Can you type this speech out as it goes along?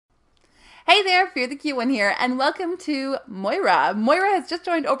Hey there, FearTheCuteOne here, and welcome to Moira. Moira has just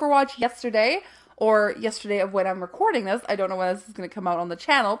joined Overwatch yesterday, or yesterday of when I'm recording this. I don't know when this is going to come out on the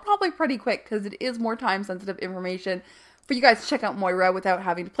channel. Probably pretty quick, because it is more time-sensitive information for you guys to check out Moira without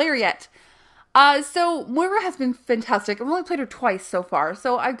having to play her yet. So Moira has been fantastic. I've only played her twice so far,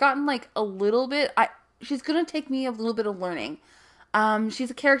 so I've gotten like a little bit. She's going to take me a little bit of learning. She's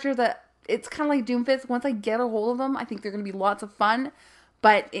a character that, it's kind of like Doomfist. Once I get a hold of them, I think they're going to be lots of fun.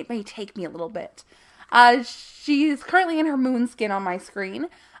 But it may take me a little bit. She's currently in her moon skin on my screen.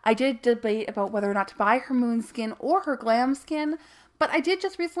 I did debate about whether or not to buy her moon skin or her glam skin, but I did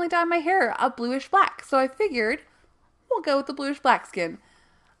just recently dye my hair a bluish black, so I figured we'll go with the bluish black skin.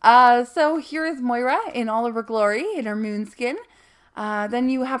 So here is Moira in all of her glory in her moon skin. Then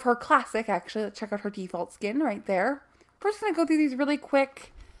you have her classic, actually. Let's check out her default skin right there. We're just going to go through these really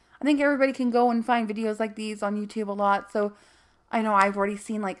quick. I think everybody can go and find videos like these on YouTube a lot, so I know I've already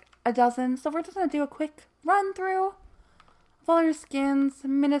seen like a dozen, so we're just going to do a quick run through of all her skins.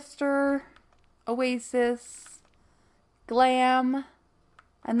 Minister, Oasis, Glam,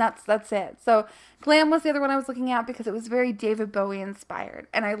 and that's it. So Glam was the other one I was looking at because it was very David Bowie inspired,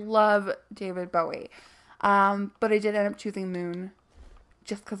 and I love David Bowie. But I did end up choosing Moon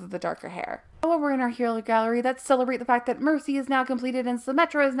just because of the darker hair. While we're in our hero gallery, let's celebrate the fact that Mercy is now completed, and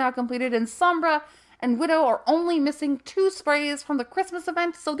Symmetra is now completed, and Sombra and Widow are only missing 2 sprays from the Christmas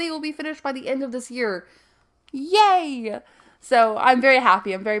event, so they will be finished by the end of this year. Yay! So I'm very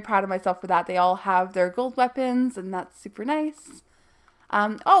happy. I'm very proud of myself for that. They all have their gold weapons, and that's super nice.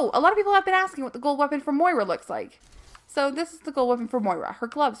 Oh, a lot of people have been asking what the gold weapon for Moira looks like. So this is the gold weapon for Moira. Her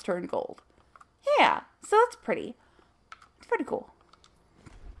gloves turn gold. Yeah, so that's pretty. It's pretty cool.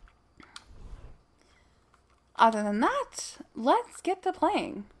 Other than that, let's get to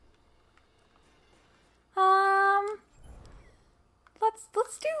playing.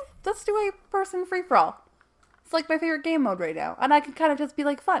 Let's do a person free for all. It's like my favorite game mode right now, and I can kind of just be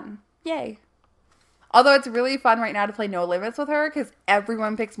like fun. Yay! Although it's really fun right now to play No Limits with her because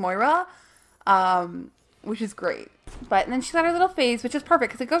everyone picks Moira, which is great. But and then she's got her little phase, which is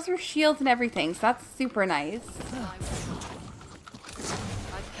perfect because it goes through shields and everything, so that's super nice.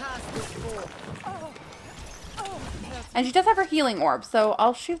 And she does have her healing orb, so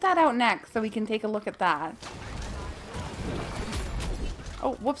I'll shoot that out next so we can take a look at that.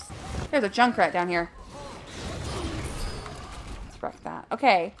 Oh, whoops. There's a Junkrat down here. Let's wreck that.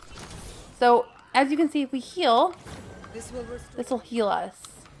 Okay. So, as you can see, if we heal, this will heal us,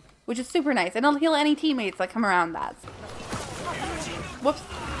 which is super nice. And it'll heal any teammates that come around that. Whoops.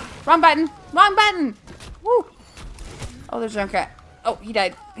 Wrong button. Wrong button. Woo. Oh, there's Junkrat. Oh, he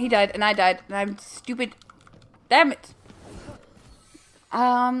died. He died, and I died. And I'm stupid. Damn it.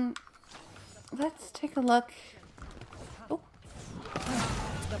 Let's take a look. Oh.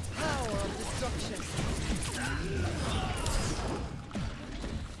 The power of destruction.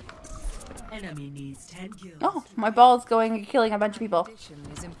 Enemy needs 10 kills. Oh, my ball's going and killing a bunch of people.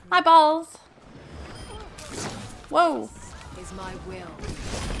 My balls. Whoa. Is my will.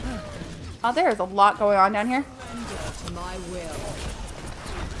 Oh, there's a lot going on down here. My will.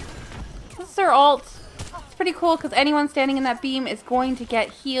 This is their ult. It's pretty cool because anyone standing in that beam is going to get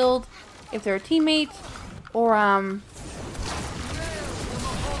healed if they're a teammate or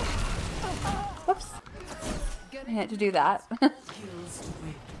whoops. I had to do that.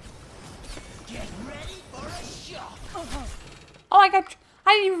 Oh, I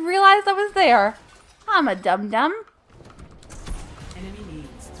didn't even realize I was there. I'm a dum-dum. Enemy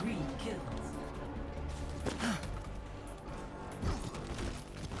needs 3 kills.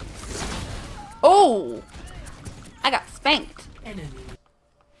 Oh! I got spanked.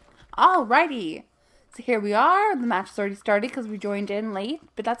 Alrighty. So here we are. The match has already started because we joined in late,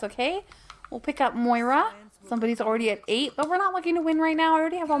 but that's okay. We'll pick up Moira. Somebody's already at 8, but we're not looking to win right now. I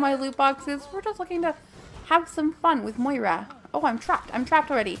already have all my loot boxes. We're just looking to have some fun with Moira. Oh, I'm trapped. I'm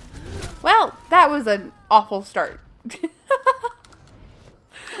trapped already. Well, that was an awful start.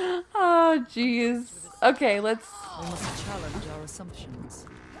 Oh, jeez. Okay, let's... We must challenge our assumptions.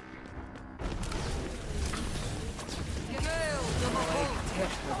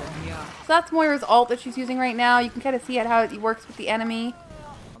 So that's Moira's ult that she's using right now. You can kind of see how it works with the enemy.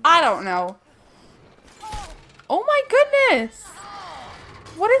 I don't know. Oh my goodness!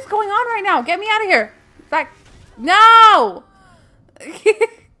 What is going on right now? Get me out of here! Back! No!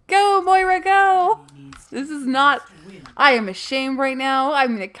 Go, Moira, go! This is not... I am ashamed right now.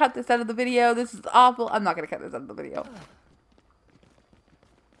 I'm going to cut this out of the video. This is awful. I'm not going to cut this out of the video.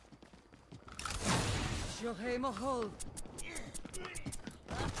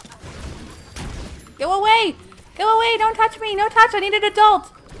 Go away! Go away! Don't touch me! No touch! I need an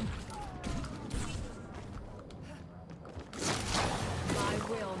adult!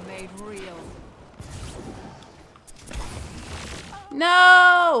 made real.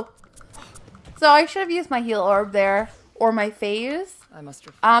 No! So I should have used my heal orb there. Or my phase. I must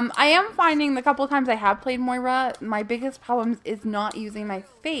I am finding the couple of times I have played Moira, my biggest problem is not using my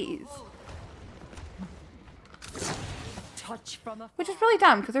phase. touch from Which is really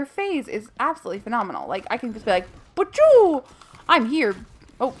dumb, because her phase is absolutely phenomenal. Like, I can just be like, Bachoo! I'm here.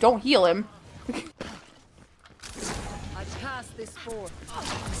 Oh, don't heal him. I cast this forth.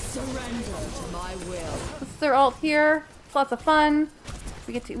 Surrender to my will. This is their ult here. It's lots of fun.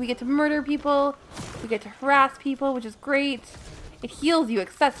 We get to murder people. We get to harass people, which is great. It heals you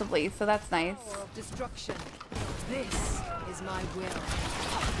excessively, so that's nice. Power of destruction. This is my will.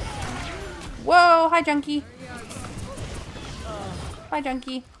 Whoa, hi Junkie. Bye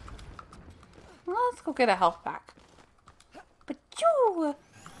Junkie. Let's go get a health pack. Bachoo!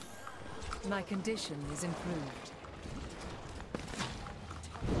 My condition is improved.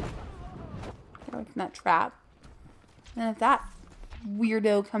 Get away from that trap. And if that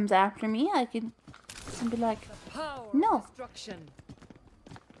weirdo comes after me, I can be like, Power no. of destruction.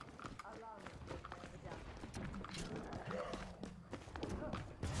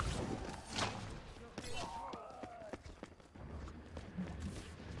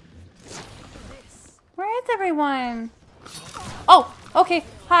 Where is everyone? Oh, okay.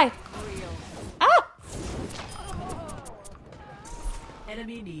 Hi. Ah!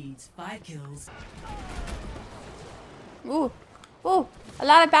 Enemy needs 5 kills. Ooh. Ooh. A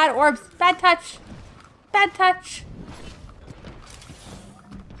lot of bad orbs. Bad touch. Bad touch.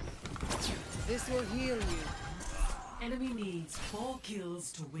 This will heal you. Enemy needs 4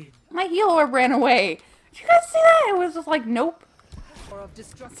 kills to win. My heal orb ran away. Did you guys see that? It was just like, nope. Power of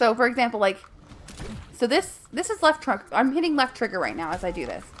destruction. So, for example, like, so this is left trigger. I'm hitting left trigger right now as I do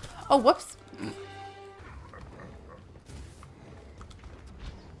this. Oh, whoops.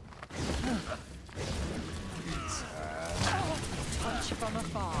 Touch from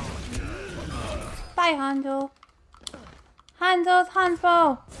afar. Bye, Hanzo. Hanzo's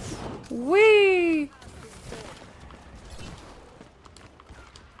Hansbo. Wee.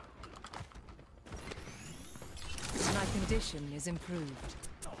 My condition is improved.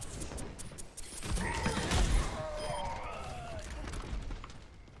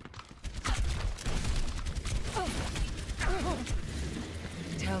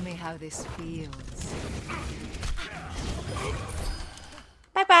 Tell me how this feels.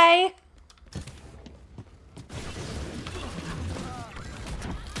 Bye-bye.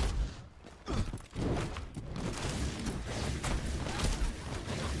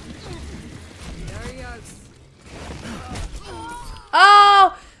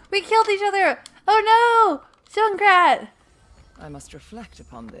 Oh, we killed each other. Oh no, Junkrat. I must reflect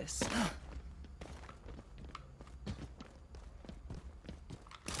upon this.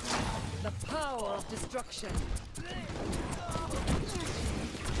 The power of destruction.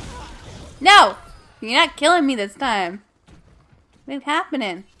 No, you're not killing me this time. What's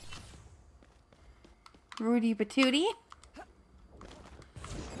happening? Rudy Patootie.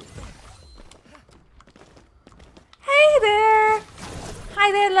 Hey there.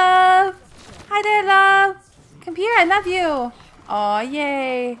 Hi there, love. Hi there, love. Come here, I love you. Oh,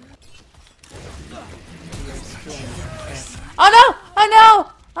 yay. Oh no! Oh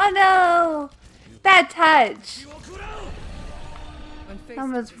no! Oh no! Bad touch. That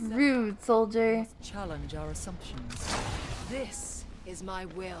was rude, soldier. Challenge our assumptions. This is my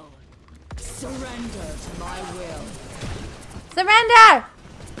will. Surrender to my will. Surrender!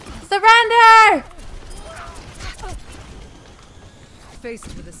 Surrender!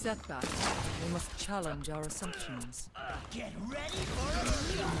 Faced with a setback, we must challenge our assumptions. Get ready for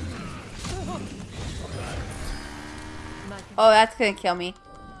Oh, that's gonna kill me.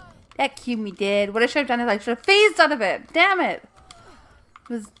 That killed me dead. What I should have done is I should have phased out of it. Damn it.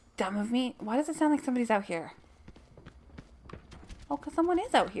 It was dumb of me. Why does it sound like somebody's out here? Oh, because someone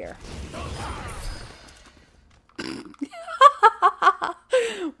is out here.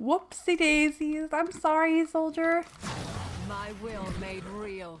 Whoopsie daisies. I'm sorry, soldier. My will made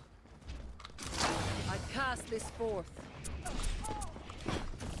real. I cast this forth.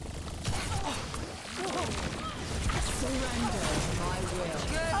 Surrender to my will.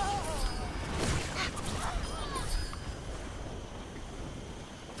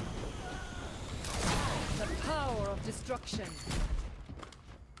 The power of destruction.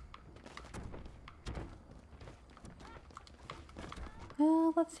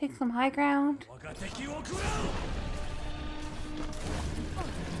 Well, let's take some high ground.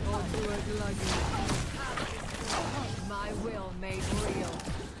 My will made real.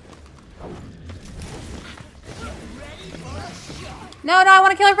 ready for a shot. No, no, I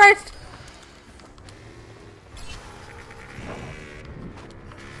want to kill her first.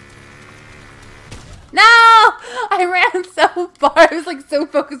 No! I ran so far. I was like so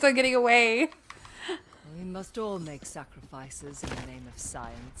focused on getting away. We must all make sacrifices in the name of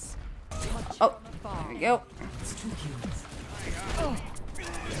science. Oh, there we go. It's 2 kills.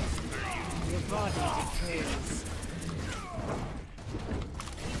 Your body decays.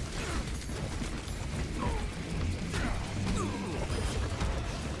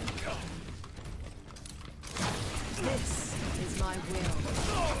 This is my will.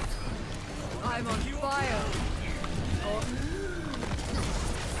 I'm on fire.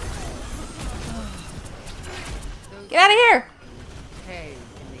 Get out of here. Hey,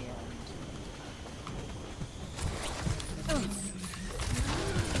 in the end.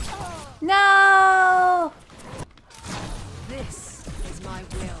 No! This is my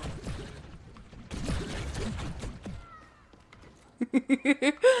will.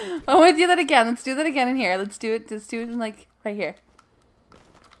 I want to do that again. Let's do that again in here. Let's do it. Let's do it in like right here.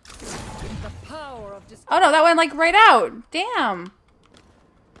 The power of Oh no, that went like right out. Damn.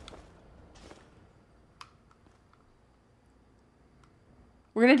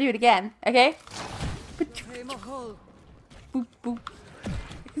 We're gonna do it again, okay? Boop, boop.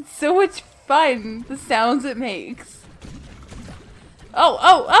 It's so much fun, the sounds it makes. Oh,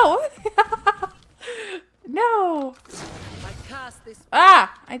 oh, oh! No! I cast this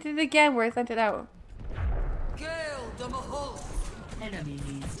Ah! I did it again where I sent it out. Enemy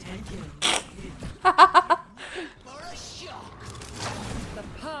needs 10 kills. the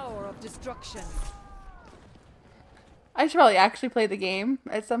power of destruction. I should probably actually play the game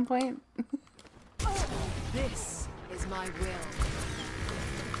at some point. This is my will.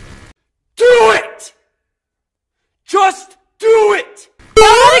 Do it! Just do it!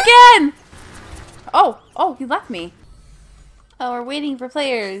 Oh, again! Oh, oh, he left me. Oh, we're waiting for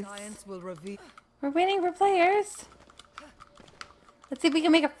players. Science will reveal. We're waiting for players. Let's see if we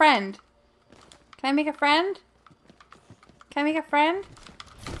can make a friend. Can I make a friend? Can I make a friend?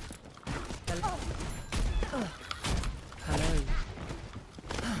 Hello.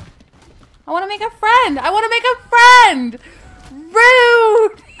 I want to make a friend. I want to make a friend.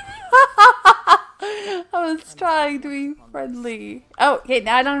 Rude. I was trying to be friendly. Oh, okay.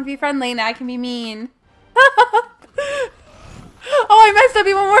 Now I don't have to be friendly. Now I can be mean. Oh, I messed up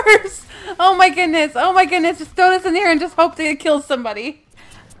even worse. Oh my goodness. Oh my goodness. Just throw this in here and just hope that it kills somebody.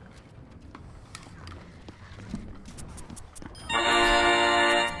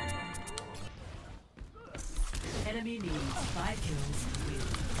 Enemy needs 5 kills to win.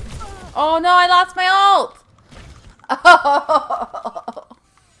 Oh no, I lost my ult. Oh.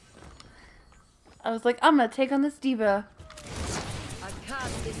 I was like, I'm gonna take on this diva. I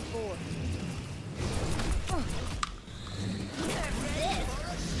cast this forth.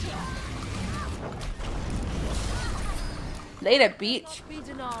 Later, beach. Be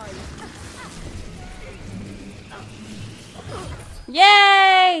denied.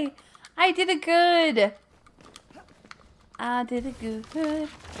 Yay! I did it good. I did it good.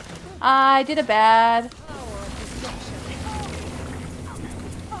 I did it bad. Power of destruction.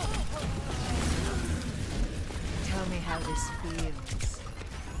 Tell me how this feels.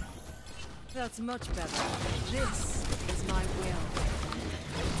 That's much better. This is my will.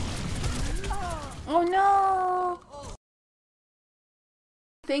 Oh no!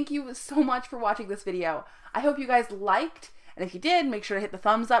 Thank you so much for watching this video. I hope you guys liked, and if you did, make sure to hit the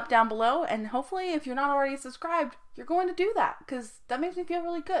thumbs up down below, and hopefully if you're not already subscribed, you're going to do that, because that makes me feel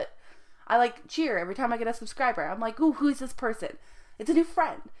really good. I like cheer every time I get a subscriber. I'm like, ooh, who's this person? It's a new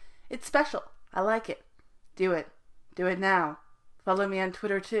friend. It's special. I like it. Do it. Do it now. Follow me on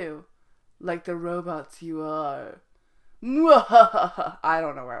Twitter too. Like the robots you are. I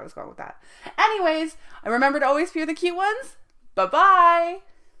don't know where I was going with that. Anyways, and remember to always fear the cute ones. Bye-bye.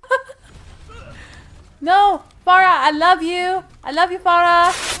 No, Farah, I love you. I love you,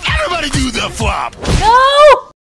 Farah. Everybody do the flop! No!